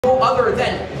No other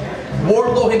than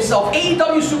Wardlow himself,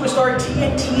 AEW superstar,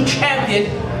 TNT champion.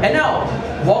 And now,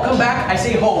 welcome back, I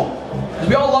say home. Because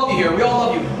we all love you here, we all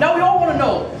love you. Now we all want to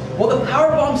know, will the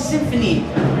Powerbomb Symphony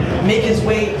make his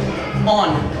way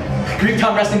on Greek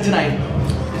Town Wrestling tonight?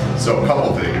 So a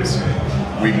couple things.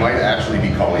 We might actually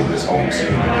be calling this home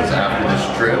soon because after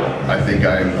this trip, I think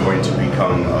I am going to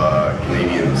become a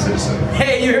Canadian citizen.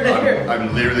 Hey, you heard it here.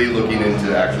 I'm literally looking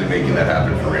into actually making that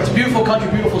happen for real. It's a beautiful country,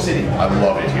 beautiful city. I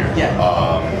love it here. Yeah.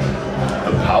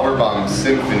 The Powerbomb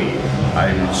Symphony,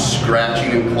 I'm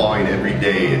scratching and clawing every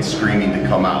day and screaming to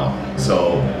come out.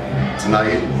 So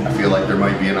tonight, I feel like there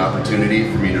might be an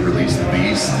opportunity for me to release the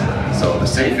beast. So the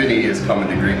Symphony is coming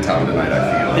to Greek Town tonight,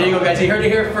 I feel. There you go, guys. You heard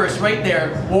it here first, right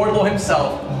there. Wardlow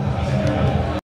himself.